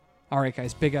All right,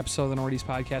 guys, big episode of the Nordies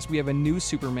podcast. We have a new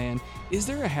Superman. Is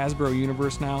there a Hasbro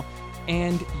universe now?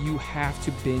 And you have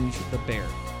to binge the bear.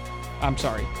 I'm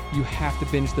sorry, you have to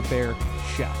binge the bear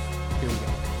chef. Here we go.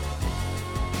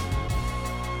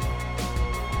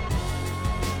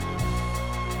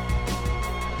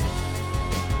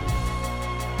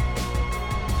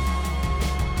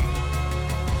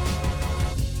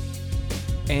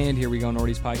 And here we go,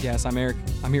 Nordies podcast. I'm Eric.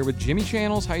 I'm here with Jimmy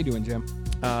Channels. How you doing, Jim?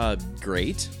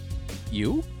 Great.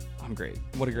 You? I'm great.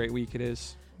 What a great week it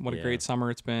is. What a great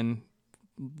summer it's been.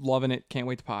 Loving it. Can't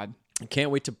wait to pod. Can't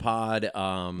wait to pod.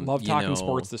 Love talking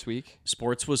sports this week.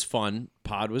 Sports was fun.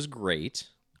 Pod was great.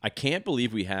 I can't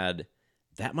believe we had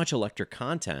that much electric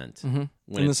content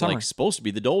when in it's like supposed to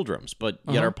be the doldrums, but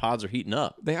yet our pods are heating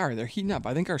up. They are. They're heating up.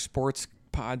 I think our sports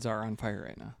pods are on fire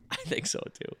right now. I think so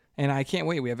too. And I can't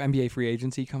wait. We have NBA free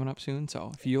agency coming up soon.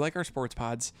 So if you like our sports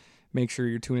pods, make sure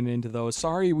you're tuning into those.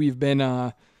 Sorry, we've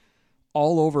been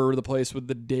all over the place with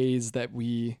the days that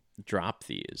we drop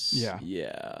these.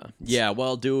 Yeah.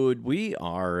 Well, dude, we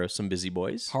are some busy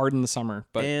boys. Hard in the summer,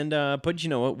 but you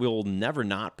know what? We'll never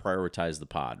not prioritize the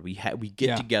pod. We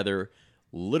get together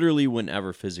literally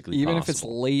whenever physically even possible. if it's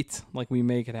late, like we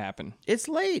make it happen. It's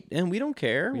late, and we don't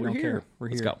care. We're here. We're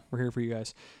Let's here. go. We're here for you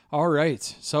guys. All right,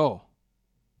 so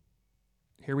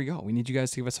here we go. We need you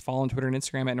guys to give us a follow on Twitter and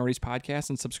Instagram at Nordies Podcast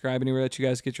and subscribe anywhere that you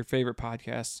guys get your favorite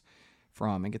podcasts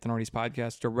from, and get the Nordies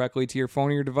Podcast directly to your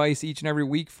phone or your device each and every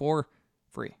week for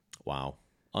free. Wow.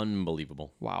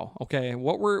 Unbelievable. Wow. Okay,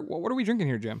 what are we drinking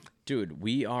here, Jim? Dude,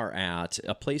 we are at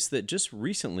a place that just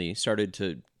recently started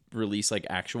to release like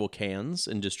actual cans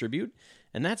and distribute,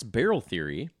 and that's Barrel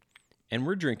Theory. And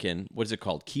we're drinking, what is it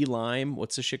called? Key Lime?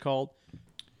 What's this shit called?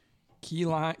 Key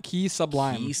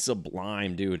Sublime. Key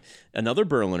Sublime, dude. Another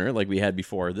Berliner like we had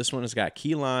before. This one has got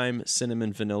key lime,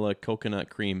 cinnamon, vanilla, coconut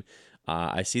cream.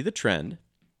 I see the trend,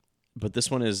 but this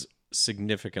one is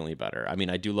significantly better. I mean,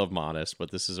 I do love Modest,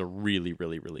 but this is a really,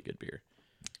 really, really good beer.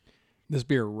 This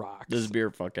beer rocks. This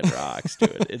beer fucking rocks,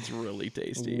 dude. It's really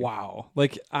tasty. Wow.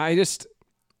 Like, this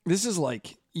is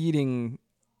like eating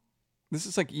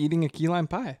a key lime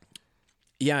pie.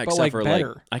 Yeah, but except like for better.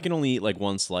 like I can only eat like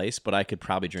one slice, but I could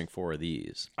probably drink 4 of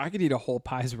these. I could eat a whole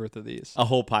pie's worth of these. A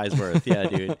whole pie's worth, yeah,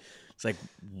 dude. It's like,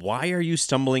 why are you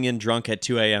stumbling in drunk at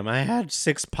 2 a.m.? I had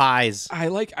 6 pies. I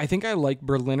think I like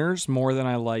Berliners more than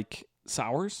I like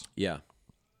sours. Yeah.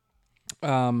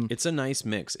 It's a nice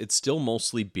mix. It's still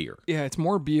mostly beer. Yeah, it's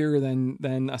more beer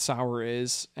than a sour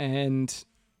is, and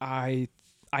I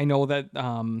know that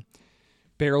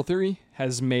Barrel Theory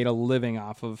has made a living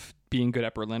off of being good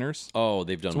at Berliners. Oh,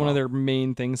 they've done It's one of their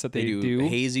main things that they do.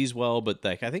 Hazies well, but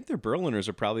like I think their Berliners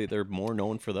are they're more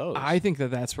known for those. I think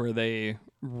that's where they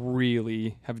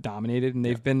really have dominated, and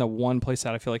they've been the one place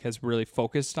that I feel like has really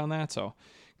focused on that. So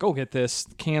go get this.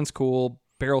 Can's cool.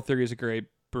 Barrel Theory is a great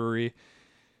brewery.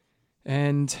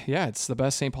 And yeah, it's the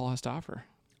best St. Paul has to offer.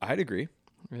 I'd agree.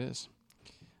 It is.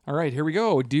 All right, here we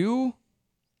go. Do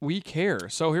we care?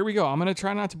 So here we go. I'm going to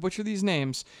try not to butcher these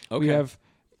names. Okay. We have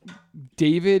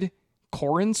David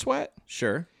Corenswet.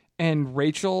 Sure. And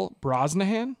Rachel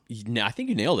Brosnahan. I think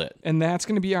you nailed it. And that's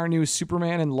going to be our new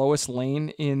Superman and Lois Lane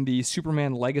in the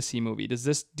Superman Legacy movie. Does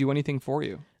this do anything for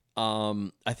you?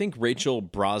 I think Rachel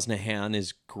Brosnahan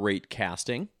is great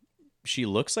casting. She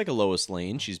looks like a Lois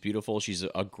Lane. She's beautiful. She's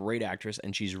a great actress,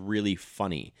 and she's really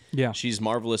funny. Yeah. She's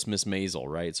Marvelous Miss Maisel,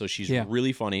 right? So she's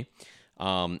really funny.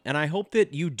 And I hope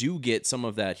that you do get some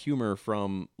of that humor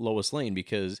from Lois Lane,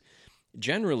 because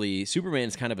generally Superman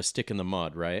is kind of a stick in the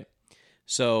mud, right?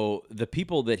 So the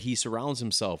people that he surrounds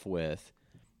himself with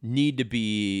need to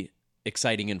be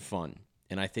exciting and fun.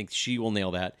 And I think she will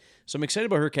nail that. So I'm excited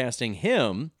about her casting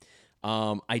him.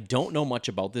 I don't know much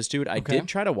about this dude. I did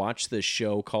try to watch this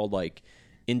show called like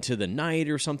Into the Night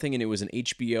or something, and it was an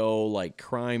HBO like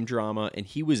crime drama, and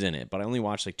he was in it, but I only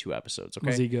watched like 2 episodes. Okay.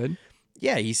 Was he good?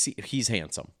 Yeah, he's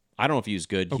handsome. I don't know if he's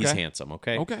good. Okay. He's handsome.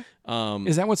 Okay. Okay.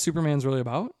 Is that what Superman's really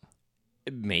about?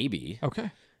 Maybe.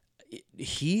 Okay.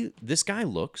 This guy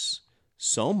looks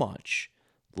so much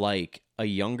like a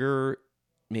younger,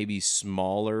 maybe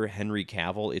smaller Henry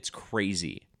Cavill. It's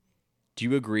crazy. Do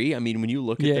you agree? I mean, when you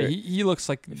look at he looks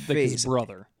like his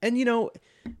brother. And you know,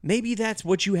 maybe that's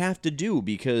what you have to do,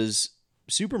 because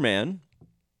Superman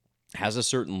has a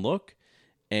certain look,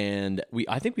 and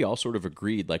I think we all sort of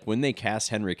agreed, like when they cast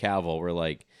Henry Cavill, we're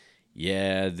like,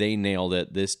 yeah, they nailed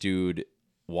it. This dude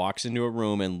walks into a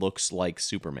room and looks like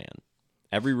Superman.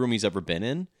 Every room he's ever been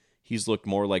in, he's looked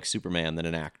more like Superman than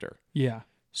an actor. Yeah.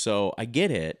 So I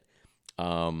get it.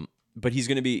 But he's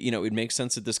going to be, you know, it makes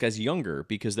sense that this guy's younger,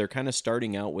 because they're kind of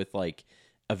starting out with like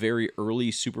a very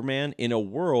early Superman in a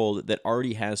world that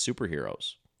already has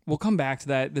superheroes. we'll come back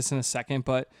to this in a second.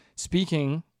 But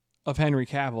speaking of Henry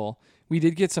Cavill, we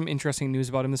did get some interesting news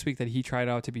about him this week that he tried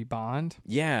out to be Bond.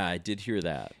 Yeah, I did hear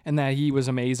that. And that he was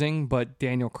amazing, but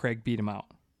Daniel Craig beat him out.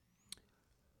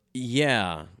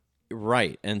 Yeah,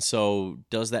 right. And so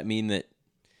does that mean that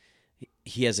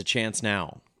he has a chance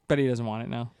now? But he doesn't want it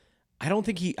now. I don't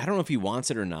know if he wants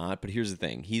it or not, but here's the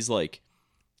thing. He's like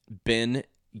been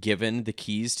given the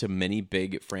keys to many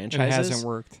big franchises. It hasn't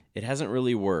worked. It hasn't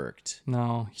really worked.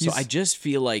 No. So I just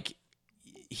feel like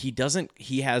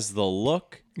he has the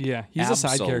look. Yeah, he's a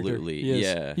side character. Absolutely. He is.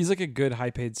 Yeah. He's like a good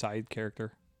high-paid side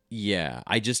character. Yeah,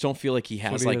 I just don't feel like he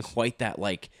has what he like is. quite that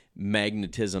like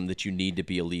magnetism that you need to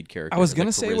be a lead character. I was like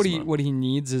gonna say what charisma. he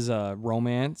needs is a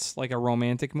romance, like a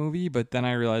romantic movie, but then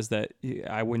I realized that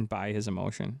I wouldn't buy his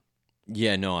emotion.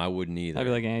 Yeah, no, I wouldn't either. I'd be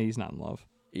like, he's not in love.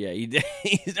 Yeah, he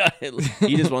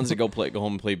just wants to go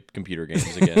home and play computer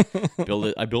games again.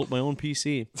 I built my own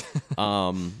PC.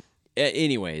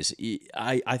 Anyways,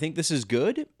 I think this is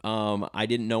good. I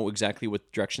didn't know exactly what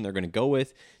direction they're going to go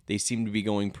with. They seem to be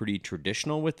going pretty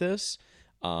traditional with this.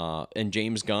 And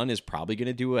James Gunn is probably going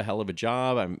to do a hell of a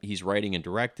job. He's writing and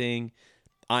directing.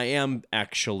 I am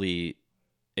actually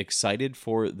excited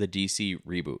for the DC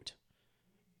reboot.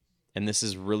 And this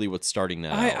is really what's starting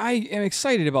that out. I am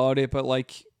excited about it, but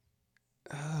like,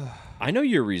 I know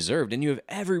you're reserved, and you have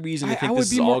every reason to think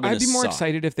this is all going to suck. I'd be more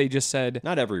excited if they just said,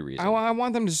 Not every reason. I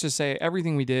want them to just say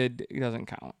everything we did doesn't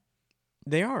count.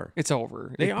 They are. It's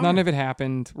over. They are. None of it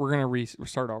happened. We're gonna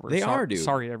start over. They are, dude.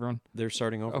 Sorry, everyone. They're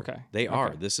starting over. Okay. They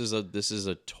are. Okay. This is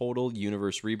a total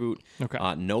universe reboot.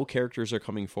 Okay. No characters are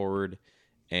coming forward,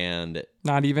 and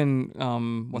Not even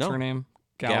what's No. her name?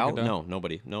 Gal. Gadot? No,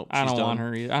 nobody. No, I she's don't done. want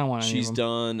her. I don't want any She's of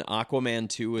them. done. Aquaman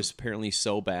 2 is apparently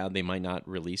so bad they might not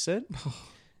release it.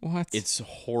 What? It's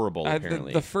horrible. The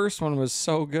Apparently, first one was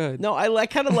so good. no, I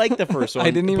kind of like the first one.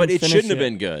 I didn't even but it finish shouldn't have it.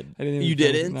 been good. I didn't even You finish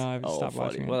it. didn't? No, I've stopped funny.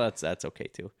 watching it. Well, that's okay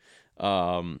too.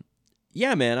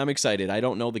 Yeah, man, I'm excited. I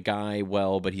don't know the guy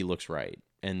well, but he looks right,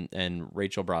 and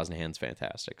Rachel Brosnahan's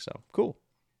fantastic. So cool.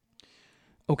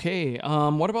 Okay.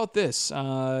 What about this?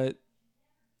 The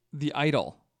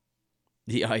Idol.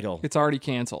 The Idol. It's already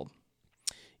canceled.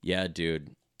 Yeah,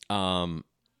 dude.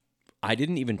 I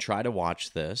didn't even try to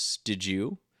watch this. Did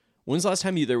you? When's the last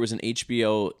time there was an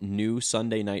HBO new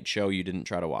Sunday night show you didn't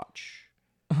try to watch?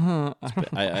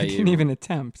 I didn't even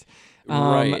attempt.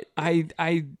 Right.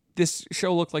 This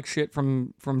show looked like shit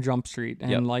from Jump Street,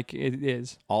 and Yep. like it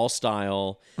is. All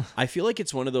style. I feel like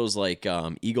it's one of those like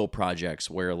Eagle projects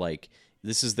where like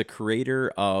this is the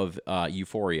creator of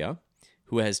Euphoria,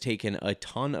 who has taken a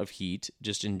ton of heat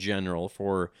just in general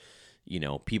for,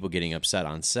 people getting upset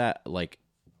on set,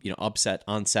 upset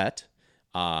on set.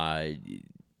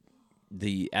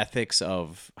 The ethics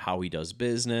of how he does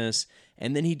business.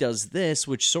 And then he does this,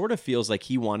 which sort of feels like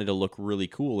he wanted to look really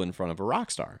cool in front of a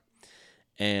rock star.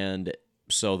 And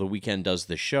so The Weeknd does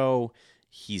the show.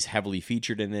 He's heavily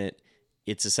featured in it.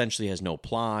 It's essentially has no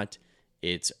plot.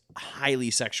 It's highly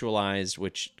sexualized,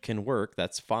 which can work.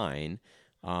 That's fine.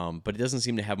 But it doesn't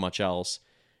seem to have much else.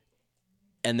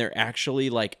 And they're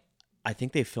actually I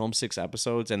think they filmed 6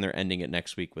 episodes and they're ending it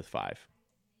next week with 5.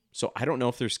 So I don't know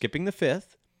if they're skipping the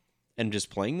 5th and just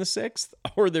playing the 6th,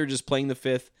 or they're just playing the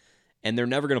 5th and they're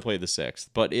never going to play the 6th.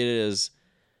 But it is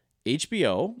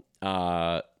HBO,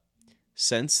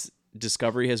 since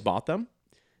Discovery has bought them,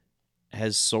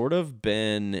 has sort of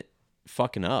been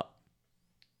fucking up.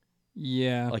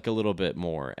 Yeah. Like a little bit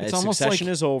more. It's As almost Succession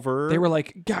like is over. They were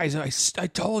like, guys, I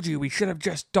told you we should have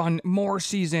just done more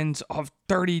seasons of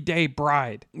 30 Day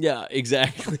Bride. Yeah,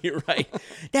 exactly right.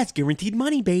 That's guaranteed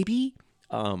money, baby.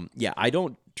 Yeah, I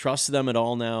don't trust them at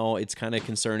all now. It's kind of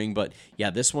concerning, but yeah,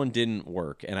 this one didn't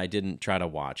work, and I didn't try to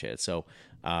watch it. So,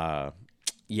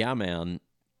 yeah, man,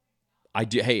 I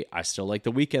do. Hey, I still like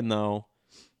The Weeknd though.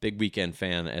 Big Weeknd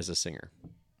fan as a singer.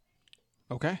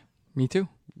 Okay, me too.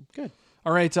 Good.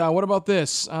 All right, what about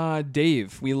this?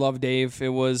 Dave. We love Dave. It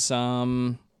was,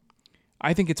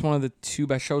 I think it's one of the 2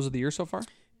 best shows of the year so far.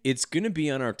 It's gonna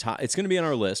be on our top. It's gonna be on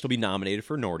our list. It'll be nominated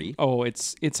for Nordy. Oh,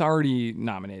 it's already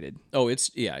nominated. Oh,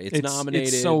 it's nominated.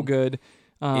 It's so good.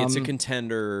 It's a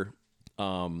contender.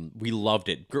 We loved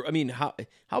it. I mean, how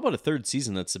about a 3rd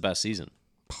season that's the best season?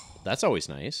 That's always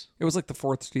nice. It was like the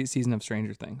 4th season of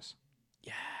Stranger Things.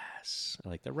 Yes, I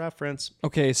like the reference.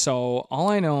 Okay, so all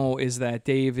I know is that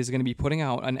Dave is going to be putting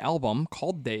out an album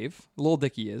called Dave. Lil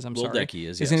Dicky is, Lil Dicky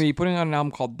is, He's going to be putting out an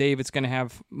album called Dave. It's going to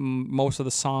have most of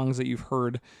the songs that you've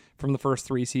heard from the first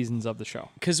 3 seasons of the show.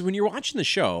 Because when you're watching the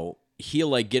show,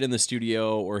 he'll get in the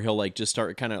studio, or he'll just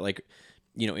start kind of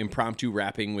impromptu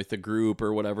rapping with the group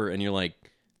or whatever, and you're like,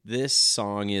 this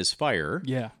song is fire.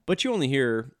 Yeah. But you only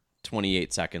hear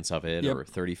 28 seconds of it Yep. or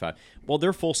 35. Well,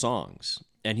 they're full songs,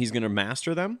 and he's going to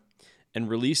master them and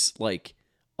release like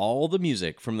all the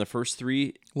music from the first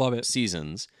 3 Love it.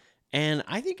 seasons. And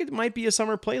I think it might be a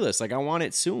summer playlist. Like I want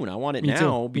it soon. I want it Me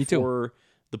now too. Me too. before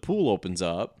the pool opens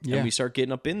up Yeah. and we start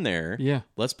getting up in there. Yeah.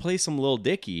 Let's play some Lil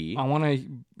Dicky. I want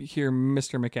to hear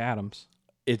Mr. McAdams.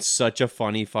 It's such a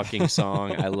funny fucking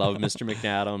song. I love Mr.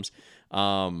 McAdams.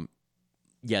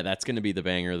 Yeah, that's going to be the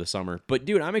banger of the summer. But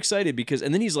dude, I'm excited because,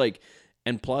 and then he's like,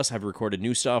 and plus I've recorded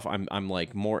new stuff. I'm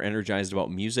like more energized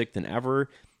about music than ever.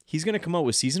 He's going to come out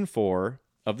with season 4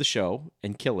 of the show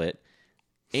and kill it.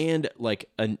 And like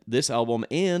this album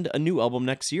and a new album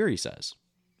next year, he says.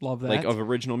 Love that. Like of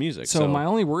original music. So my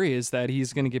only worry is that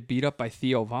he's going to get beat up by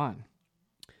Theo Von.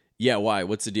 Yeah, why?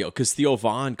 What's the deal? Because Theo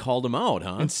Von called him out,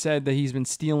 huh? And said that he's been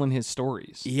stealing his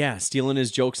stories. Yeah, stealing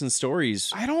his jokes and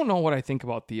stories. I don't know what I think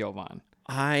about Theo Von.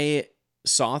 I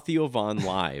saw Theo Von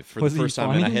live for the Was he first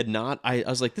time, and I funny? had not. I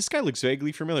was like, this guy looks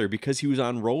vaguely familiar because he was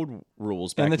on Road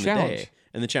Rules back And in the the challenge. day.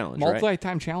 And the challenge, right?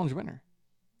 Multi-time challenge winner.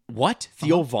 What?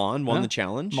 Theo Von won Yeah. the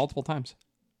challenge? Multiple times.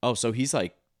 Oh, so he's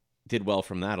like did well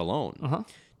from that alone. Uh-huh.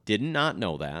 Did not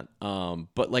know that.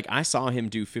 But like I saw him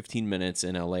do 15 minutes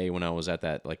in LA when I was at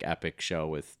that like epic show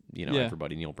with, you know, Yeah.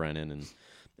 everybody, Neil Brennan and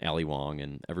Ali Wong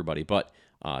and everybody. But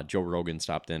Joe Rogan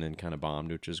stopped in and kind of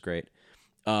bombed, which was great.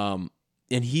 And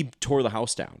he tore the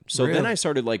house down. So then Really? I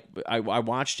started like I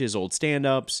watched his old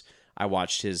stand-ups. I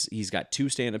watched he's got 2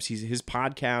 stand-ups. His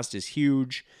podcast is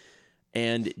huge.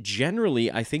 And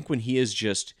generally, I think when he is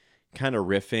just kind of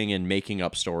riffing and making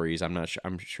up stories,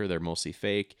 I'm sure they're mostly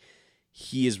fake.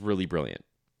 He is really brilliant.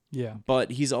 Yeah.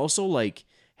 But he's also like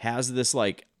has this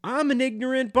like I'm an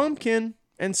ignorant bumpkin,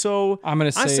 and so I'm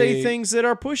going to I say say things that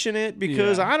are pushing it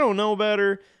because Yeah. I don't know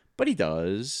better. But he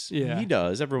does. Yeah. He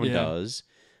does. Everyone Yeah. does.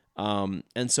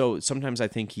 And so sometimes I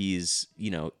think he's, you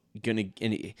know, gonna.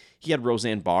 And he had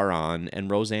Roseanne Barr on, and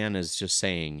Roseanne is just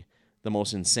saying the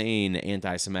most insane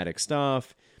anti-Semitic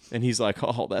stuff, and he's like,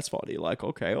 "Oh, that's funny." Like,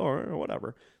 okay, or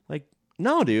whatever. Like,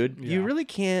 no, dude, you Yeah. really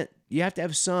can't. You have to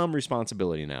have some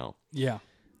responsibility now. Yeah.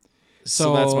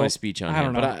 So that's my So, speech on I him.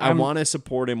 don't But know. I want to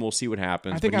support him. We'll see what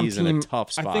happens. I think but I'm he's team, in a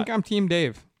tough spot. I think I'm team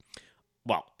Dave.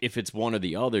 Well, if it's one or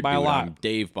the other, By a dude, lot. I'm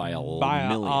Dave by a By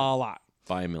million. a lot.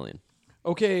 By a million.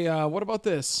 Okay, what about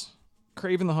this?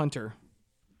 Kraven the Hunter.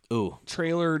 Ooh.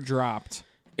 Trailer dropped.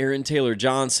 Aaron Taylor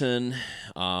Johnson.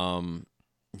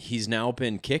 He's now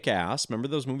been Kick-Ass. Remember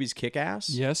those movies, Kick-Ass?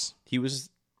 Yes. He was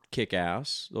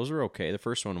Kick-Ass. Those were okay. The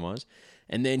first one was.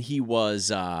 And then he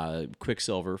was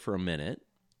Quicksilver for a minute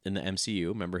in the MCU.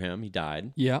 Remember him? He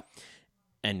died. Yeah.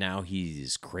 And now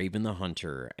he's Kraven the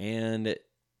Hunter. And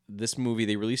this movie,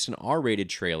 they released an R-rated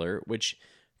trailer, which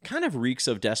kind of reeks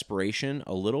of desperation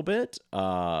a little bit,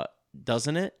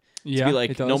 doesn't it? Yeah. To be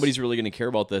like, it does. nobody's really going to care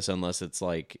about this unless it's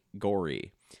like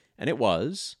gory. And it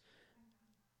was.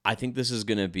 I think this is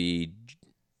going to be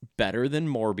better than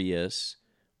Morbius,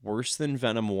 worse than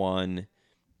Venom 1,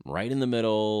 right in the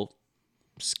middle,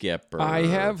 Skipper. I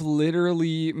have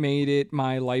literally made it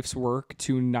my life's work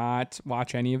to not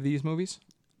watch any of these movies,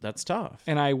 That's tough.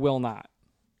 and I will not.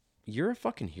 You're a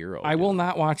fucking hero. I dude. will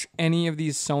not watch any of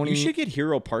these Sony. You should get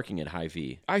hero parking at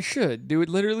Hy-Vee. I should, dude.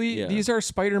 Literally, Yeah. these are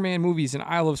Spider-Man movies, and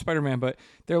I love Spider-Man, but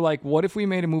they're like, what if we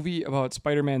made a movie about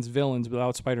Spider-Man's villains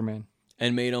without Spider-Man?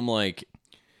 And made them like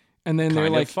And then they're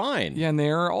kind like, of fine. yeah, and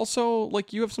they're also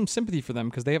like, you have some sympathy for them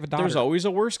because they have a daughter. There's always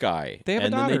a worse guy. They have a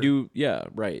and then daughter. they do, yeah,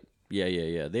 right.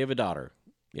 Yeah. They have a daughter.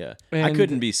 Yeah. I And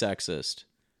couldn't be sexist.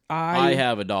 I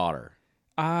have a daughter.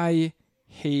 I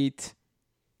hate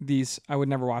these. I would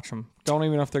never watch them. Don't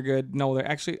even know if they're good. No, they're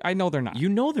actually. I know they're not. You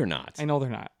know they're not. I know they're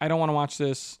not. I don't want to watch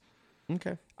this.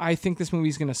 Okay. I think this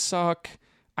movie's gonna suck.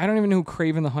 I don't even know who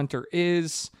Kraven the Hunter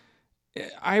is.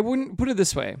 I wouldn't put it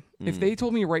this way. If they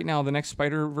told me right now the next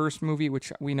Spider-Verse movie,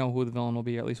 which we know who the villain will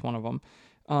be, at least one of them,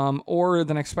 or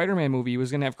the next Spider-Man movie was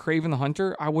going to have Kraven the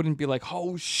Hunter, I wouldn't be like,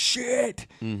 oh shit,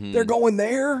 they're going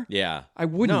there? Yeah. I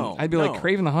wouldn't. No, I'd be like,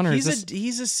 Kraven the Hunter.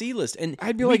 He's a C-list. And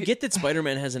I'd be we like- get that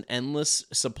Spider-Man has an endless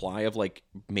supply of like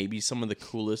maybe some of the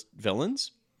coolest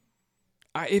villains.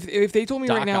 If they told me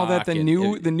right Doc now that Ock the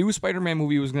and- new Spider-Man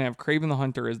movie was going to have Kraven the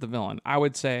Hunter as the villain, I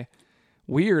would say,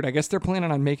 weird. I guess they're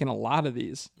planning on making a lot of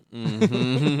these.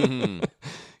 Mm-hmm.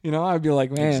 You know, I'd be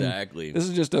like, man, Exactly. this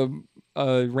is just a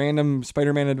random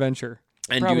Spider-Man adventure.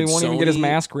 And Probably dude, won't even get his Sony-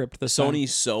 mask ripped this time. Sony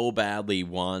so badly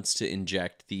wants to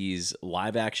inject these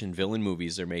live-action villain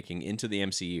movies they're making into the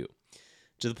MCU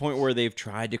to the point where they've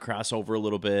tried to cross over a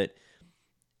little bit,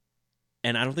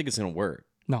 and I don't think it's going to work.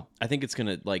 No. I think it's going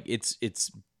to like it's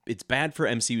bad for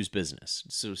MCU's business.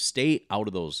 So stay out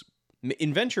of those.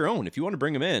 Invent your own. If you want to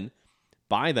bring them in,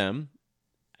 buy them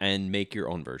and make your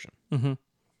own version. Mm-hmm.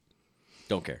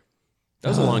 Don't care. That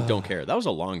was a long don't care. That was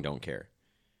a long don't care.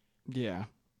 Yeah.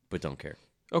 But don't care.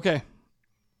 Okay.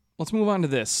 Let's move on to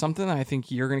this. Something I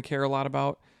think you're going to care a lot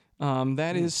about.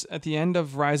 That is at the end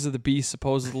of Rise of the Beast,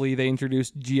 supposedly they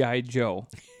introduced G.I. Joe.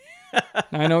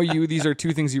 Now, I know these are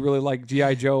two things you really like,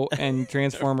 G.I. Joe and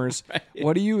Transformers. Right.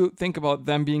 What do you think about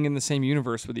them being in the same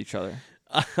universe with each other?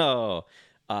 Oh,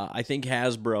 I think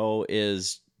Hasbro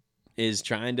is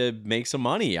trying to make some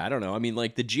money. I don't know. I mean,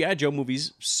 like, the G.I. Joe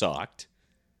movies sucked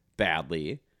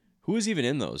badly. Who was even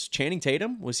in those? Channing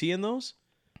Tatum? Was he in those?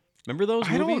 Remember those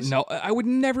movies? I don't know. I would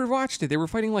never watched it. They were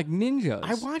fighting like ninjas.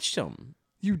 I watched them.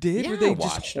 You did? Yeah, were they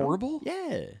just horrible?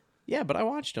 Them. Yeah, but I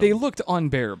watched them. They looked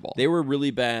unbearable. They were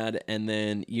really bad, and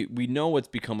then we know what's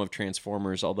become of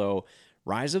Transformers, although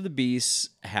Rise of the Beasts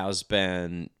has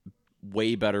been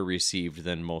way better received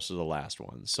than most of the last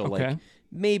ones. So, like,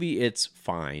 maybe it's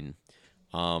fine.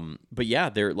 But yeah,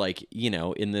 they're like,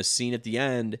 in this scene at the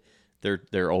end,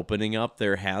 they're opening up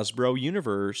their Hasbro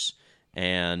universe,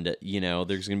 and,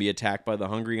 there's going to be attacked by the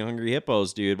hungry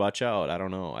hippos, dude. Watch out. I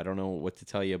don't know what to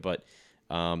tell you, but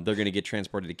they're going to get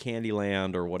transported to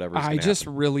Candyland or whatever. I just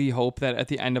really hope that at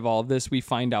the end of all of this, we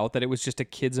find out that it was just a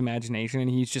kid's imagination, and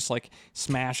he's just like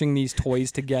smashing these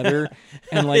toys together,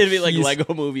 and like it'd be like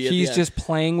Lego Movie. He's just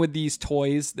playing with these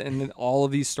toys, and then all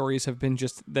of these stories have been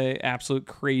just the absolute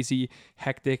crazy,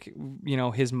 hectic,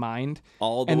 his mind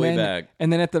all the way back.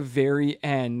 And then at the very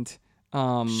end.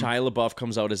 Shia LaBeouf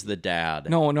comes out as the dad.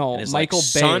 No, Michael Bay.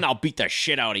 Son, I'll beat the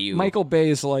shit out of you. Michael Bay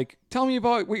is like, tell me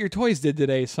about what your toys did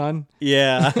today, son.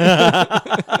 Yeah.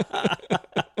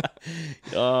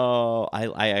 Oh,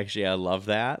 I love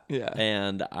that. Yeah.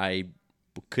 And I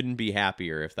couldn't be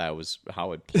happier if that was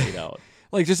how it played out.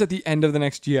 Like, just at the end of the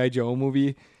next G.I. Joe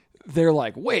movie, they're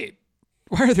like, wait,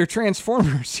 why are there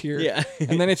Transformers here? Yeah.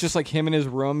 And then it's just like him in his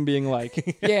room being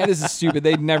like, yeah, this is stupid.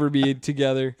 They'd never be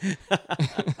together.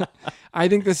 I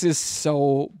think this is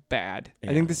so bad.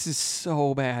 Yeah. I think this is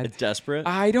so bad. It's desperate.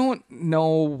 I don't know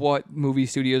what movie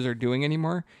studios are doing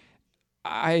anymore.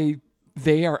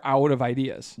 They are out of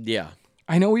ideas. Yeah.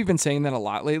 I know we've been saying that a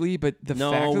lot lately, but the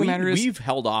fact of the matter is we've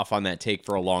held off on that take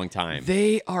for a long time.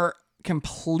 They are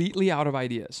completely out of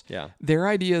ideas. Yeah. Their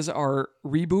ideas are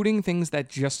rebooting things that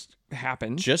just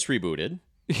happened. Just rebooted.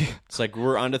 It's like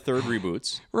we're on to third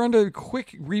reboots. We're on to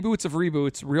quick reboots of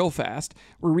reboots real fast.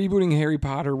 We're rebooting Harry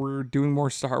Potter. We're doing more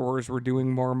Star Wars. We're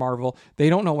doing more Marvel. They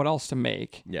don't know what else to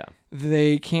make. Yeah.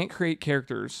 They can't create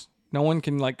characters. No one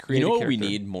can create a character. You know what we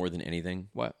need more than anything?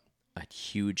 What? A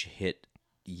huge hit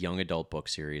young adult book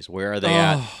series. Where are they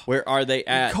at? Where are they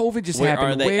at? COVID just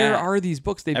happened. Where are these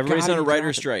books? Everybody's on a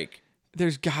writer's strike.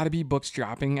 There's got to be books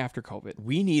dropping after COVID.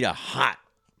 We need a hot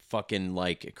fucking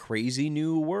crazy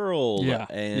new world. Yeah.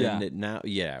 And now,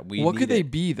 we. What could they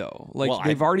be though?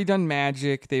 They've already done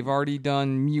magic. They've already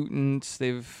done mutants.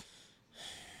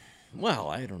 Well,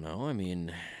 I don't know. I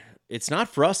mean, it's not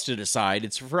for us to decide.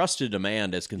 It's for us to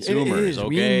demand as consumers. Okay,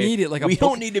 we need it. We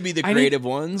don't need to be the creative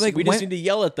ones. We just need to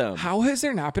yell at them. How has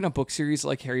there not been a book series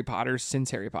like Harry Potter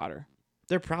since Harry Potter?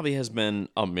 There probably has been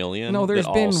a million. No, there's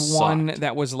been one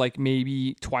that was like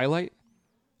maybe Twilight.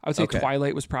 I would say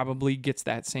Twilight gets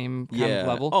that same kind of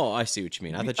level. Oh, I see what you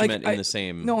mean. I thought you meant in the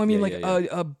same. No, I mean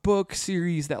a book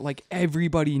series that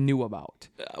everybody knew about.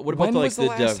 What about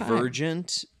the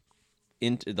Divergent?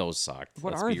 Those sucked.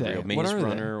 What are they? Maze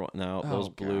Runner. No, those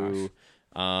blue.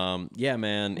 Yeah,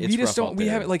 man. It's we just rough don't. We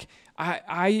haven't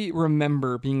I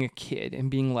remember being a kid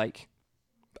and being like,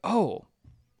 oh,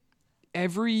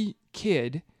 every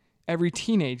kid, every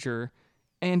teenager,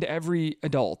 and every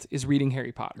adult is reading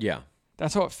Harry Potter. Yeah.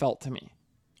 That's how it felt to me.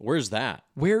 Where's that?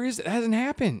 Where is it? It hasn't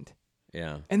happened.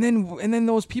 Yeah. And then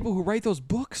those people who write those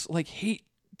books hate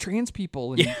trans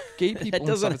people and gay people. That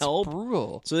doesn't help. It's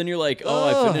brutal. So then you're like,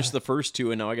 I finished the first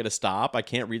two and now I got to stop. I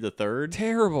can't read the third.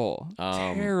 Terrible.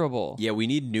 Terrible. Yeah, we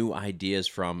need new ideas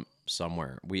from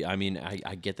somewhere. I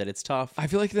get that it's tough. I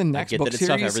feel like the next book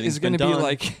series is going to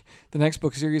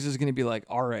be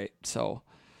all right, so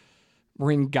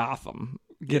we're in Gotham.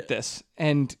 Get this.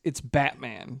 And it's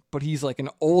Batman, but he's like an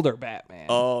older Batman.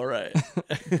 Oh, right.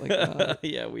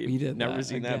 Yeah, we've never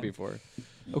seen that before.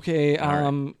 Okay,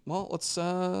 right. Well, let's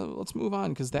move on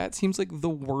because that seems like the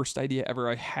worst idea ever,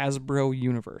 a Hasbro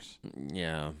universe.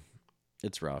 Yeah.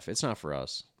 It's rough. It's not for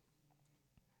us.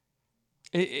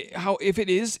 If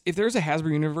there's a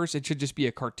Hasbro universe, it should just be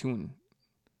a cartoon.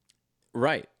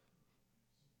 Right.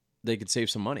 They could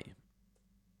save some money.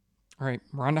 All right,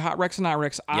 we're on to Hot Recs and Not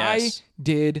Recs. Yes. I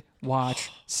did watch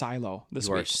Silo this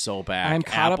week. You are so back. I'm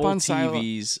caught Apple up on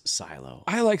TV's Silo.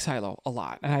 I like Silo a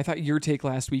lot, and I thought your take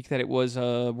last week that it was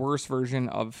a worse version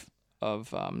of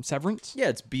Severance. Yeah,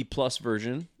 it's B+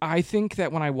 version. I think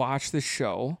that when I watch this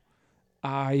show,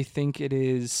 I think it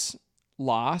is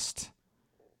Lost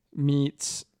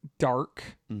meets Dark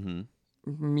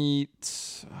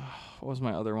meets what was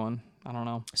my other one? I don't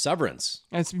know. Severance.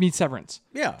 It's meets Severance.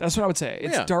 Yeah. That's what I would say.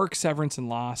 It's Dark, Severance, and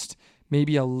Lost.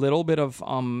 Maybe a little bit of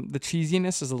the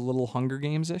cheesiness is a little Hunger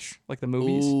Games-ish, like the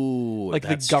movies. Ooh, like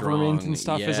the government and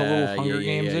stuff is a little Hunger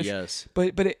Games-ish. Yes.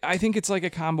 But I think it's like a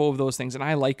combo of those things, and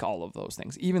I like all of those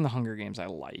things. Even the Hunger Games I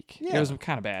like. Yeah. It was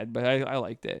kind of bad, but I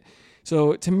liked it.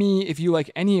 So to me, if you like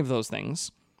any of those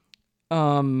things,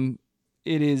 it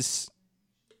is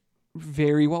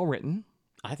very well written.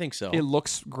 I think so. It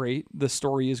looks great. The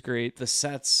story is great. The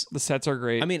sets are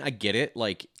great. I mean, I get it.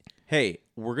 Like, hey,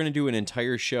 we're going to do an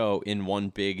entire show in one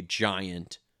big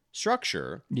giant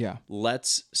structure. Yeah.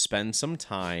 Let's spend some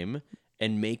time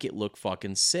and make it look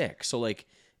fucking sick. So, like,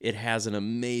 it has an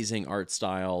amazing art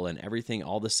style and everything.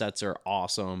 All the sets are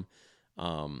awesome.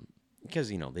 Because,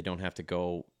 they don't have to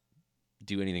go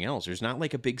do anything else. There's not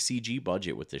like a big CG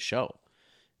budget with this show.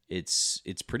 It's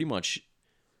pretty much,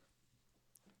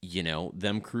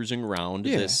 them cruising around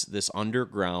this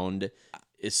underground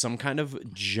is some kind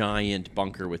of giant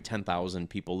bunker with 10,000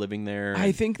 people living there.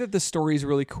 I think that the story is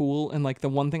really cool. And like the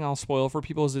one thing I'll spoil for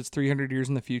people is it's 300 years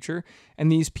in the future.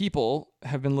 And these people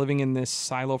have been living in this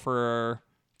silo for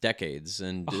decades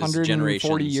and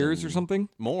 140 years or something.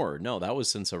 More. No, that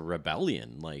was since a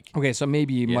rebellion. Like, okay, so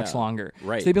maybe much longer.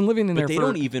 Right. So they've been living in there they for...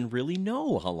 don't even really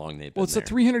know how long they've been Well, it's there.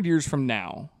 300 years from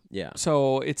now. Yeah.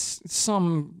 So it's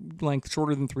some length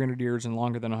shorter than 300 years and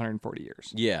longer than 140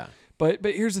 years. Yeah. But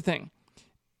here's the thing.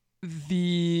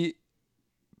 The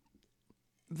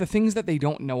things that they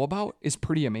don't know about is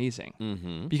pretty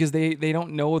amazing because they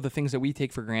don't know the things that we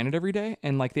take for granted every day.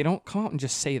 And like, they don't come out and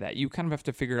just say that. You kind of have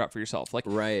to figure it out for yourself. Like,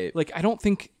 right. Like, I don't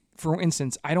think, for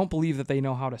instance, I don't believe that they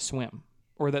know how to swim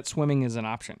or that swimming is an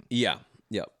option. Yeah.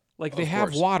 Yep. Like, they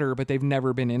have water, but they've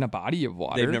never been in a body of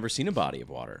water. They've never seen a body of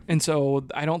water. And so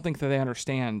I don't think that they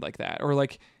understand like that. Or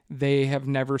like, they have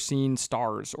never seen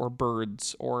stars or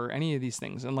birds or any of these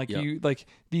things. And like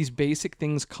these basic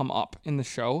things come up in the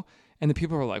show and the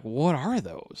people are like, what are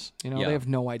those? They have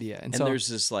no idea. And so there's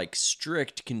this like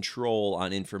strict control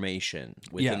on information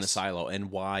within the silo. And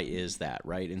why is that?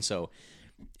 Right. And so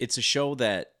it's a show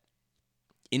that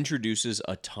introduces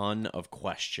a ton of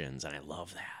questions. And I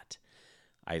love that.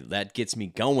 That gets me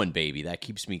going, baby. That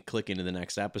keeps me clicking to the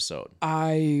next episode.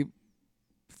 I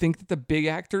think that the big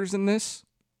actors in this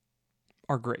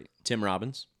are great. Tim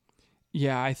Robbins.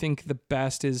 Yeah, I think the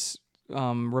best is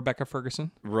Rebecca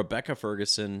Ferguson. Rebecca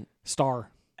Ferguson. Star.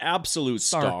 Absolute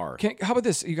star. How about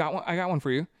this? You got one? I got one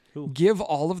for you. Who? Give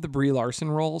all of the Brie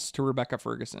Larson roles to Rebecca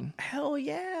Ferguson. Hell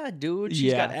yeah, dude.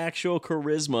 She's got actual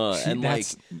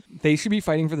charisma. They should be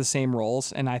fighting for the same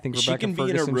roles, and I think Rebecca Ferguson be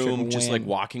Ferguson in a room just win. like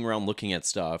walking around looking at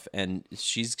stuff, and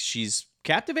she's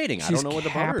captivating. She's I don't know what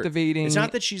about her. Captivating. It's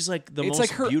not that she's like the it's most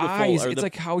like her beautiful. eyes. It's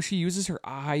like how she uses her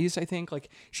eyes. I think like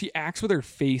she acts with her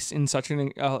face in such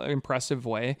an impressive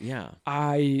way. Yeah,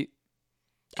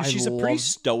 she's a pretty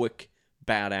stoic,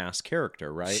 badass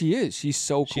character, right? She is. She's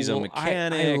so cool. She's a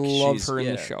mechanic. I love her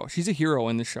in the show. She's a hero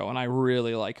in the show, and I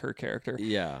really like her character.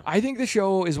 Yeah. I think the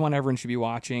show is one everyone should be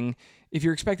watching. If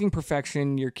you're expecting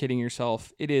perfection, you're kidding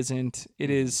yourself. It isn't. It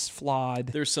is flawed.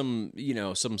 There's some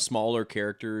smaller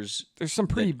characters. There's some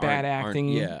pretty bad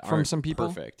acting from some people.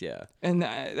 Perfect, yeah. And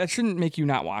that shouldn't make you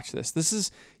not watch this. This is,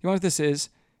 you know what this is?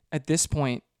 At this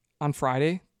point, on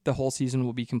Friday, the whole season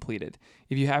will be completed.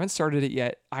 If you haven't started it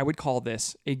yet, I would call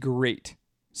this a great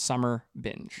summer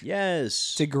binge.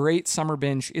 Yes. It's a great summer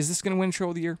binge. Is this going to win show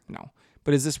of the year? No.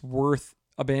 But is this worth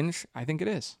a binge? I think it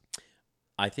is.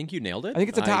 I think you nailed it. I think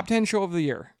it's a top 10 show of the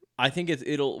year. I think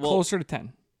it'll... Closer to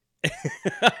 10.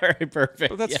 All right, perfect.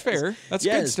 But that's fair. That's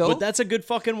good still. But that's a good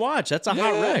fucking watch. That's a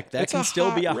hot wreck. That can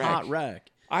still be a hot wreck.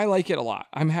 I like it a lot.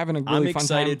 I'm having a really fun time. I'm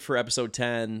excited for episode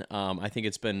 10. I think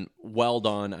it's been well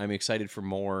done. I'm excited for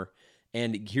more.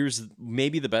 And here's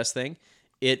maybe the best thing.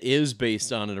 It is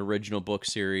based on an original book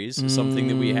series, something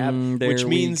that we have, which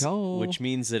means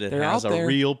that it has a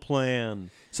real plan.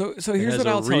 So here's what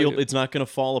I'll tell you. It's not going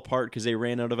to fall apart because they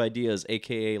ran out of ideas,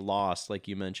 aka Lost, like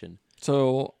you mentioned.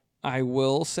 So I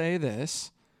will say this.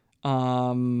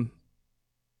 I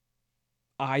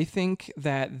think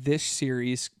that this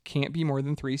series can't be more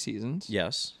than 3 seasons.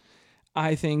 Yes.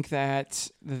 I think that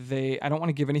I don't want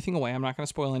to give anything away. I'm not going to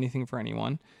spoil anything for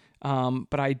anyone.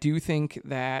 But I do think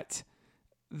that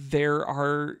there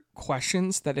are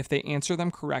questions that if they answer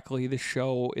them correctly, the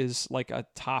show is like a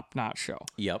top-notch show.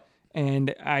 Yep.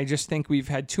 And I just think we've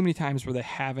had too many times where they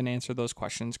haven't answered those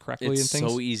questions correctly. It's and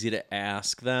things. so easy to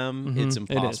ask them. It's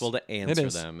impossible to answer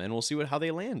them. And we'll see how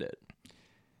they land it.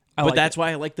 But that's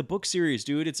why I like the book series,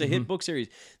 dude. It's a hit book series.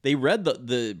 They read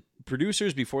the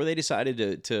producers before they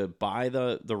decided to buy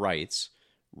the rights,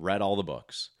 read all the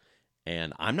books.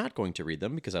 And I'm not going to read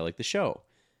them because I like the show.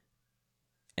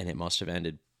 And it must have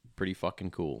ended pretty fucking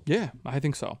cool. Yeah, I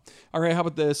think so. All right, how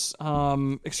about this?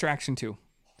 Extraction 2.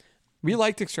 We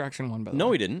liked Extraction 1, by the way. No,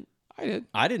 we didn't. I did.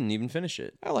 I didn't even finish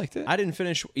it. I liked it. I didn't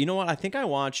finish. You know what? I think I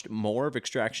watched more of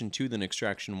Extraction 2 than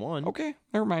Extraction 1. Okay,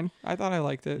 never mind. I thought I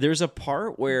liked it. There's a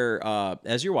part where,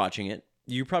 as you're watching it,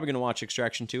 you're probably going to watch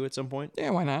Extraction 2 at some point.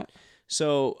 Yeah, why not?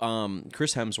 So,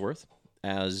 Chris Hemsworth,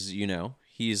 as you know,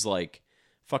 he's like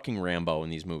fucking Rambo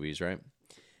in these movies, right?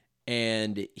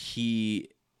 And he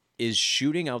is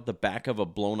shooting out the back of a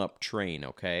blown up train,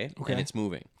 okay? And it's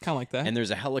moving. Kind of like that. And there's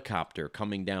a helicopter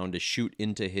coming down to shoot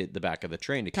into the back of the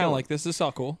train to kill Kind of him. like this. This is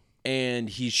all cool. And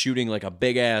he's shooting like a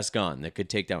big ass gun that could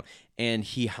take down. And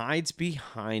he hides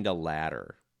behind a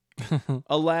ladder.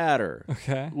 A ladder.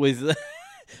 Okay. With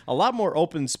a lot more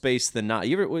open space than not.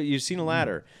 You've seen a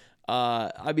ladder.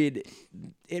 I mean,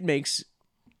 it makes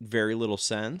very little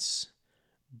sense,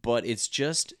 but it's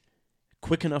just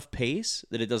quick enough pace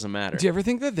that it doesn't matter. Do you ever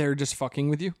think that they're just fucking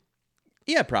with you?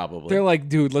 Yeah, probably. They're like,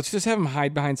 dude, let's just have him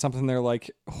hide behind something. They're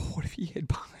like, oh, what if he hid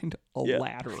behind a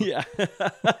ladder? Yeah.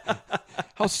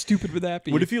 How stupid would that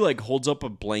be? What if he like holds up a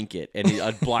blanket and he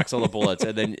blocks all the bullets,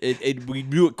 and then we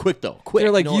do it quick though? Quick.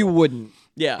 They're like, you wouldn't.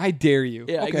 Yeah. I dare you.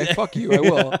 Yeah, okay, exactly. fuck you. I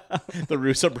will. The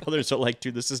Russo brothers are like,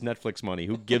 dude, this is Netflix money.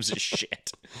 Who gives a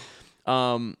shit?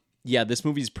 Yeah, this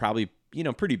movie's probably,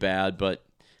 pretty bad, but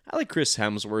I like Chris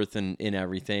Hemsworth in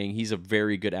everything. He's a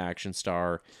very good action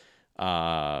star.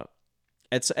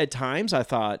 At times I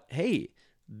thought, hey,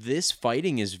 this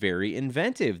fighting is very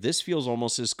inventive. This feels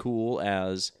almost as cool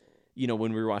as,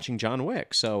 when we were watching John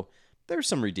Wick. So there's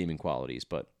some redeeming qualities,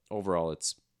 but overall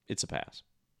it's a pass.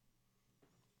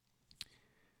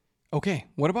 Okay,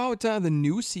 what about the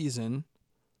new season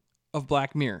of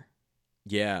Black Mirror?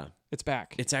 Yeah. It's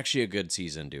back. It's actually a good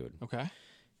season, dude. Okay.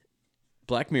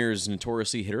 Black Mirror is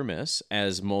notoriously hit or miss,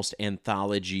 as most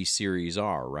anthology series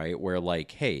are, right? Where,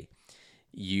 like, hey,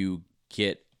 you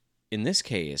get, in this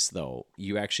case, though,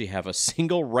 you actually have a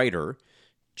single writer,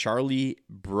 Charlie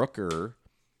Brooker,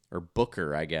 or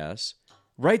Booker, I guess,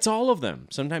 writes all of them,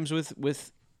 sometimes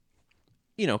with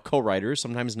co-writers,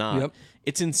 sometimes not. Yep.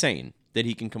 It's insane that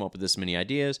he can come up with this many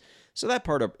ideas. So that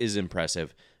part is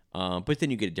impressive. But then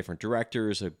you get different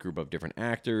directors, a group of different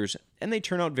actors, and they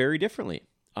turn out very differently.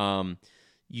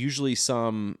 Usually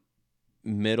some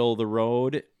middle of the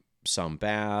road, some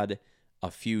bad,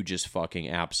 a few just fucking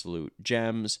absolute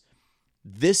gems.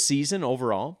 This season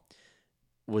overall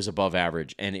was above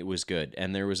average, and it was good.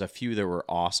 And there was a few that were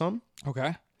awesome.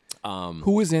 Okay.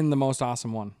 Who was in the most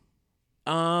awesome one?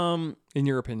 In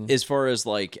your opinion? As far as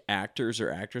like actors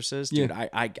or actresses, dude,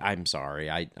 Yeah. I'm sorry.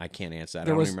 I can't answer that. I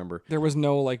There don't was- remember. There was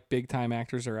no like big time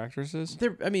actors or actresses?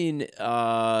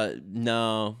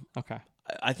 No. Okay.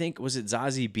 I think was it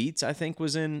Zazie Beetz, I think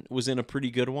was in a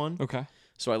pretty good one. Okay.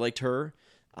 So I liked her.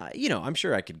 I'm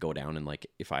sure I could go down and like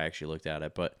if I actually looked at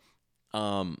it, but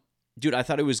dude, I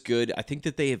thought it was good. I think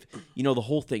that they have, the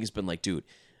whole thing's been like, dude,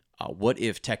 what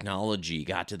if technology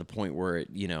got to the point where it,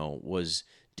 was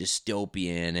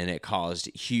dystopian and it caused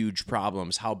huge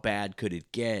problems? How bad could it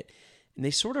get? And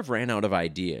they sort of ran out of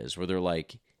ideas where they're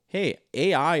like, hey,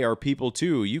 AI are people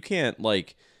too. You can't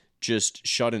like just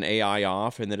shut an AI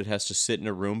off and then it has to sit in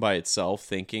a room by itself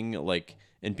thinking like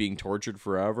and being tortured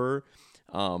forever.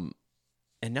 And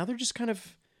now they're just kind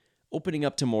of opening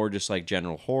up to more just like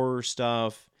general horror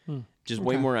stuff, just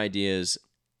way more ideas.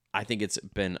 I think it's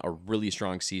been a really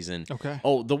strong season. Okay.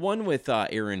 Oh, the one with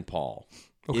Aaron Paul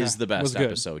is the Was best good.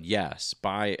 episode. Yes,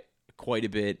 by quite a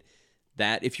bit.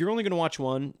 That if you're only going to watch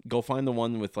one, go find the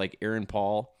one with like Aaron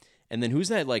Paul. And then who's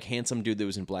that like handsome dude that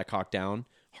was in Black Hawk Down?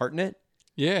 Hartnett?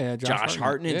 Yeah, Josh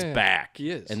Hartnett's Yeah, back.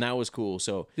 He is. And that was cool.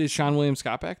 So Is Sean William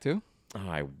Scott back too? oh,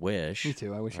 I wish. Me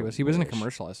too. I wish he was. He was in a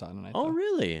commercial I saw tonight. Oh, though.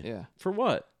 really? Yeah. For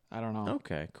what? I don't know.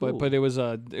 Okay, cool. But it was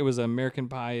an American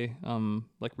Pie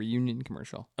like reunion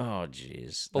commercial. Oh,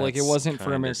 jeez. But like it That's wasn't for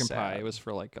kinda American sad. Pie. It was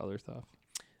for like other stuff.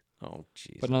 Oh,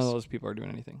 jeez. But none of those people are doing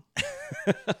anything.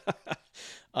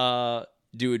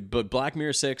 Dude, but Black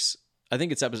Mirror 6, I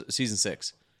think it's season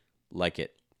 6. Like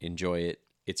it. Enjoy it.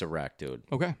 It's a wreck, dude.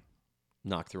 Okay.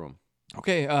 Knock through them.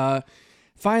 Okay.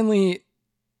 Finally,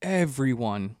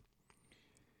 everyone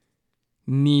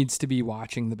needs to be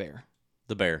watching The Bear.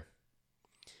 The Bear.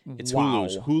 It's Wow.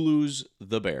 Hulu's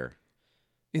The Bear.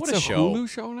 It's What a show. Hulu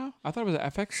show now? I thought it was an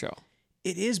FX show.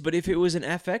 It is, but if it was an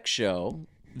FX show,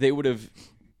 they would have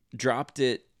dropped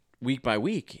it week by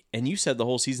week. And you said the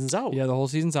whole season's out. Yeah, the whole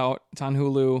season's out. It's on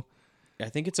Hulu. I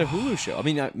think it's a Hulu show. I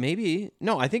mean, maybe.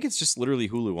 No, I think it's just literally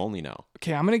Hulu only now.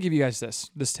 Okay, I'm going to give you guys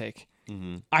this take.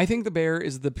 Mm-hmm. I think The Bear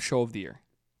is the show of the year.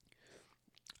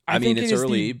 I mean, think it's it is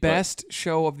early, the best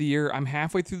show of the year. I'm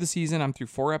halfway through the season. I'm through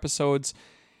 4 episodes.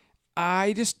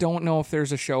 I just don't know if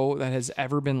there's a show that has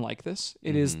ever been like this.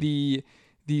 It is the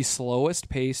slowest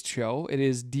paced show. It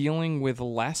is dealing with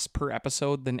less per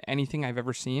episode than anything I've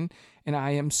ever seen. And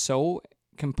I am so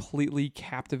completely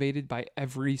captivated by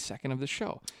every second of the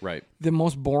show. Right. The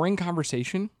most boring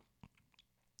conversation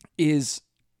is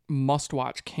must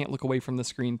watch, can't look away from the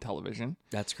screen television.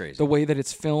 That's crazy. The way that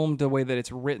it's filmed, the way that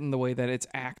it's written, the way that it's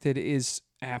acted is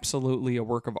absolutely a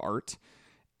work of art.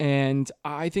 And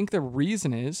I think the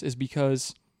reason is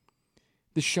because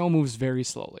the show moves very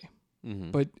slowly.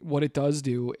 Mm-hmm. But what it does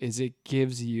do is it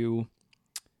gives you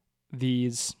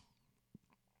these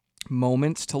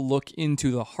moments to look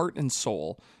into the heart and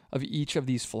soul of each of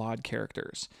these flawed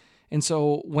characters. And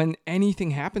so when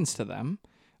anything happens to them,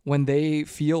 when they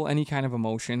feel any kind of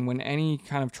emotion, when any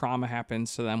kind of trauma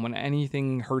happens to them, when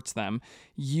anything hurts them,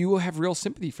 you have real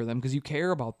sympathy for them because you care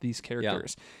about these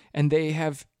characters. Yeah. And they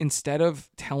have, instead of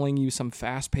telling you some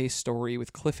fast-paced story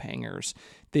with cliffhangers,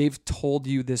 they've told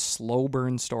you this slow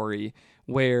burn story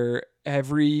where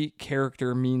every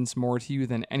character means more to you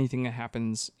than anything that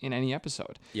happens in any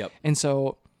episode. Yep. And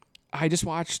so I just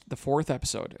watched the 4th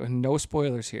episode, and no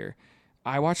spoilers here.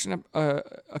 I watched a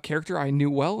character I knew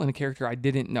well and a character I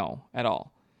didn't know at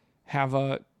all have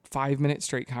a 5-minute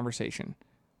straight conversation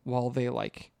while they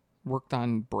worked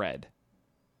on bread.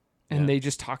 And they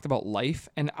just talked about life.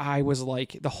 And I was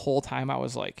like, the whole time I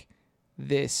was like,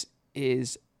 this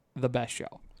is the best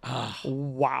show.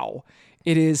 Wow.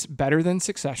 It is better than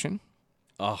Succession.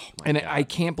 Oh my God. I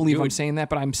can't believe I'm saying that,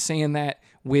 but I'm saying that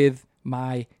with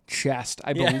my chest.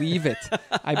 I believe it.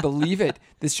 I believe it.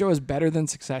 This show is better than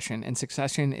Succession, and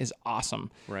Succession is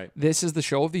awesome. Right. This is the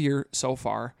show of the year so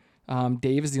far.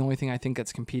 Dave is the only thing I think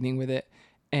that's competing with it,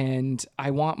 and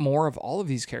I want more of all of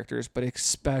these characters, but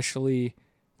especially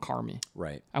Carmy.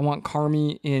 Right. I want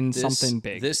Carmy in something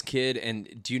big. This kid,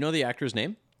 and do you know the actor's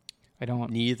name? I don't.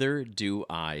 Neither do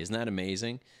I. Isn't that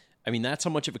amazing? I mean, that's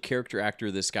how much of a character actor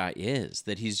this guy is,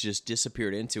 that he's just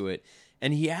disappeared into it.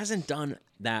 And he hasn't done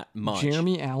that much.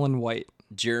 Jeremy Allen White.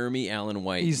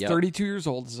 He's 32 years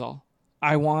old is all.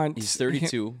 He's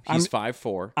 32. He's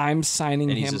 5'4". I'm signing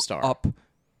him a star. up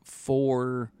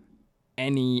for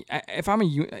any... If I'm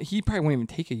he probably won't even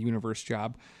take a universe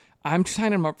job. I'm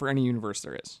signing him up for any universe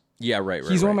there is. Yeah, right.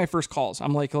 He's one of my first calls.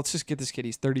 I'm like, let's just get this kid.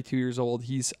 He's 32 years old.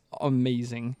 He's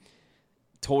amazing.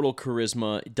 Total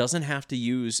charisma. He doesn't have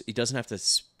to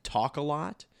talk a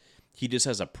lot. He just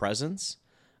has a presence.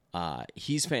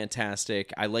 He's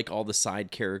fantastic. I like all the side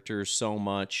characters so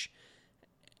much.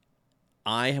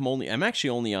 I'm actually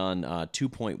only on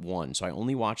 2.1, so I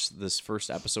only watched this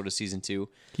first episode of season 2.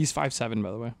 He's 5'7",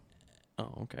 by the way.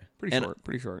 Oh, okay.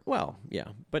 Pretty short. Well, yeah,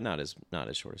 but not as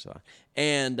short as that.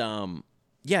 And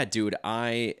yeah, dude,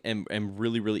 I am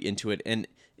really, really into it. And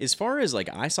as far as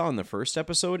I saw in the first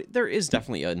episode, there is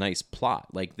definitely a nice plot.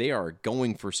 They are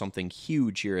going for something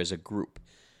huge here as a group,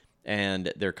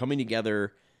 and they're coming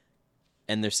together,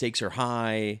 and their stakes are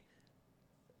high,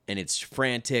 and it's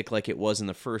frantic like it was in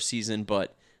the first season.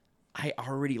 But I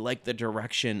already like the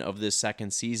direction of this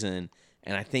second season,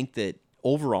 and I think that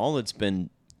overall it's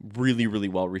been really, really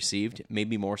well received,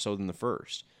 maybe more so than the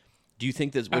first. Do you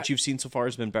think that what you've seen so far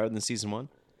has been better than season 1?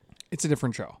 It's a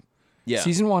different show. Yeah.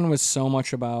 Season 1 was so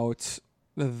much about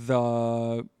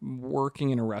the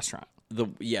working in a restaurant. The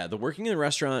working in the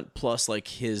restaurant plus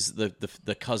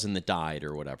the cousin that died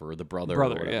or whatever, or the brother.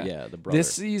 Yeah, the brother.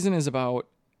 This season is about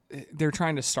they're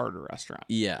trying to start a restaurant.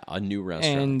 Yeah, a new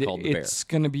restaurant called The Bear. It's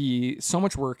going to be so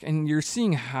much work, and you're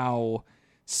seeing how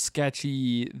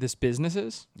sketchy this business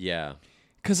is. Yeah.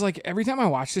 Because every time I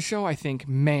watch the show, I think,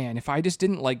 man, if I just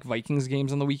didn't like Vikings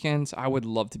games on the weekends, I would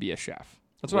love to be a chef.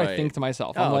 That's what I think to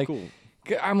myself. Cool.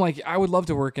 I'm like, I would love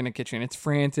to work in a kitchen. It's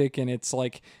frantic and it's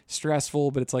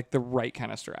stressful, but it's the right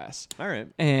kind of stress. All right.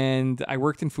 And I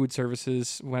worked in food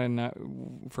services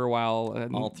for a while.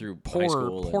 All through high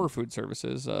school. Poor food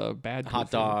services, bad hot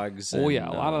food. dogs. Oh yeah,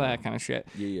 a lot of that kind of shit.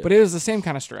 Yeah. But it was the same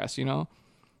kind of stress, you know.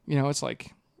 It's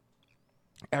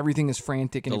everything is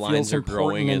frantic and the it feels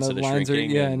important, and the lines are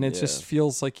and it just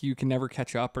feels like you can never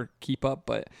catch up or keep up.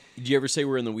 But did you ever say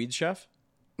we're in the weeds, chef?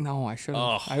 No, I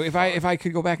shouldn't. If I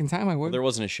could go back in time, I would. Well, there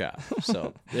wasn't a chef,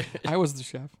 so I was the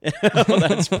chef. Well,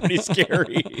 that's pretty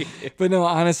scary. But no,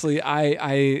 honestly,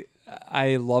 I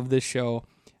love this show.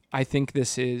 I think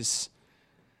this is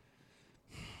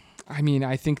I mean,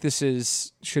 I think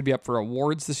this should be up for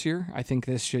awards this year. I think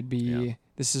this should be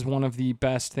this is one of the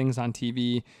best things on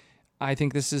TV. I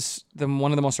think this is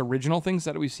one of the most original things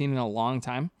that we've seen in a long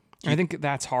time. I think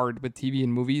that's hard with TV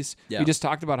and movies. Yeah. We just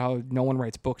talked about how no one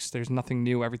writes books. There's nothing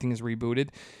new. Everything is rebooted.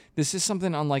 This is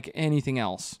something unlike anything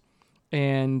else.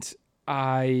 And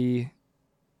I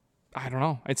don't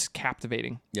know. It's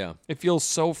captivating. Yeah. It feels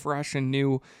so fresh and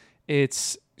new.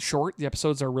 It's short. The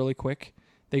episodes are really quick.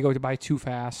 They go by too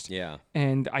fast. Yeah.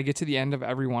 And I get to the end of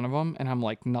every one of them, and I'm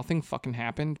like, nothing fucking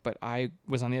happened, but I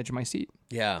was on the edge of my seat.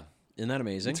 Yeah. Isn't that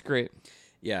amazing? It's great.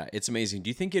 Yeah, it's amazing. Do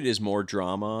you think it is more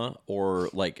drama or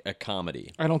like a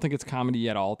comedy? I don't think it's comedy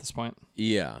at all at this point.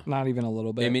 Yeah. Not even a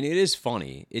little bit. I mean, it is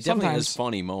funny. It definitely Sometimes. has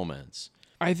funny moments.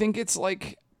 I think it's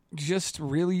like just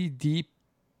really deep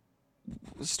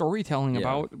storytelling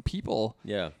about people.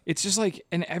 Yeah. It's just like,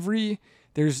 and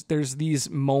there's these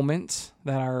moments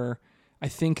that are, I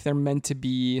think they're meant to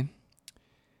be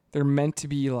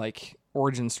like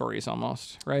origin stories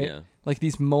almost, right? Yeah. Like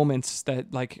these moments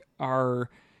that like are,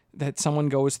 that someone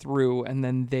goes through and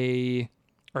then they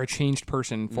are a changed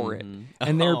person for it.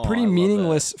 And they're pretty I love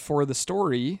meaningless for the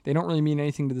story. They don't really mean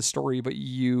anything to the story, but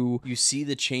You see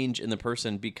the change in the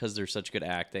person because they're such good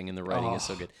acting and the writing is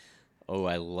so good. Oh,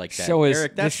 I like that.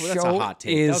 Eric, that's a hot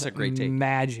take. That was a great take.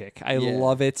 Magic. I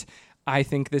love it. I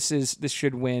think this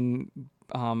should win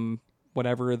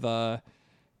whatever the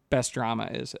best drama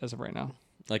is as of right now.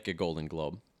 Like a Golden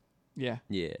Globe. Yeah.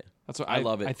 Yeah. That's what I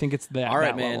love it. I think it's that. All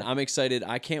right, that man. level. I'm excited.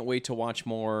 I can't wait to watch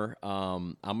more.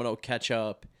 I'm gonna catch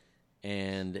up,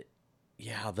 and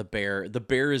yeah, the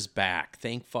bear is back.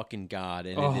 Thank fucking God,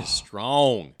 and it is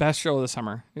strong. Best show of the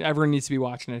summer. Everyone needs to be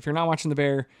watching it. If you're not watching The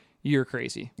Bear, you're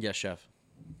crazy. Yes, chef.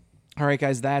 All right,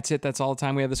 guys, that's it. That's all the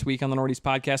time we have this week on the Nordies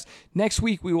podcast. Next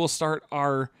week, we will start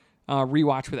our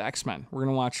rewatch with X-Men. We're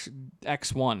going to watch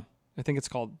X1. I think it's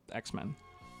called X-Men.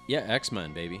 Yeah,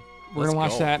 X-Men, baby. We're going to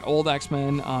watch that old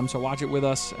X-Men, so watch it with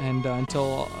us. And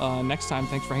until next time,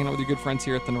 thanks for hanging out with your good friends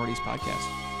here at the Nordies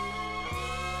podcast.